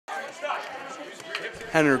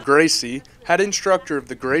Henry Gracie, head instructor of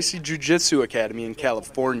the Gracie Jiu-Jitsu Academy in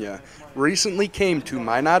California, recently came to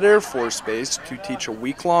Minot Air Force Base to teach a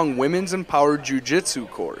week-long women's empowered jiu-jitsu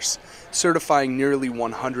course, certifying nearly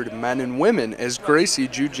 100 men and women as Gracie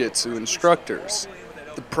Jiu-Jitsu instructors.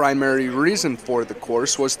 The primary reason for the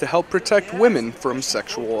course was to help protect women from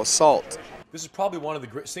sexual assault. This is probably one of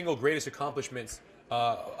the single greatest accomplishments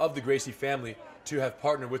of the Gracie family, to have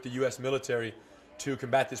partnered with the U.S. military to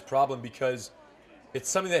combat this problem, because it's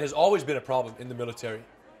something that has always been a problem in the military,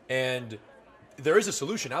 and there is a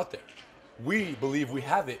solution out there. We believe we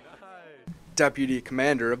have it. Deputy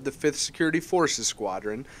Commander of the 5th Security Forces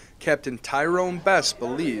Squadron, Captain Tyrone Best,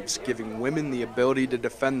 believes giving women the ability to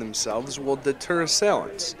defend themselves will deter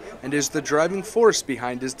assailants, and is the driving force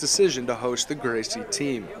behind his decision to host the Gracie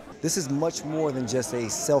team. This is much more than just a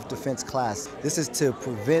self-defense class. This is to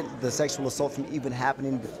prevent the sexual assault from even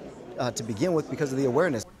happening to begin with, because of the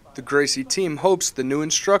awareness. The Gracie team hopes the new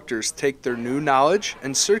instructors take their new knowledge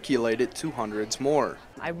and circulate it to hundreds more.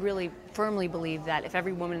 I really firmly believe that if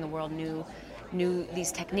every woman in the world knew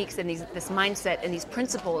these techniques and this mindset and these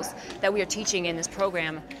principles that we are teaching in this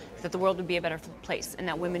program, that the world would be a better place and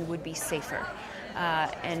that women would be safer.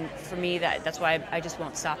 And for me, that's why I just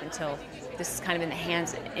won't stop until this is kind of in the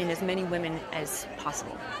hands in as many women as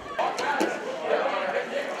possible.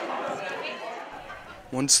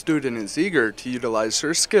 One student is eager to utilize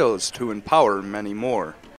her skills to empower many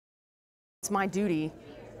more. It's my duty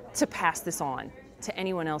to pass this on to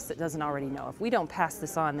anyone else that doesn't already know. If we don't pass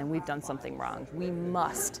this on, then we've done something wrong. We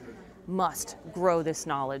must grow this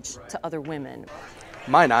knowledge to other women.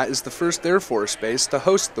 Minot is the first Air Force base to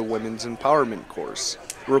host the Women's Empowerment course.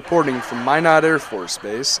 Reporting from Minot Air Force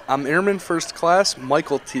Base, I'm Airman First Class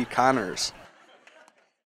Michael T. Connors.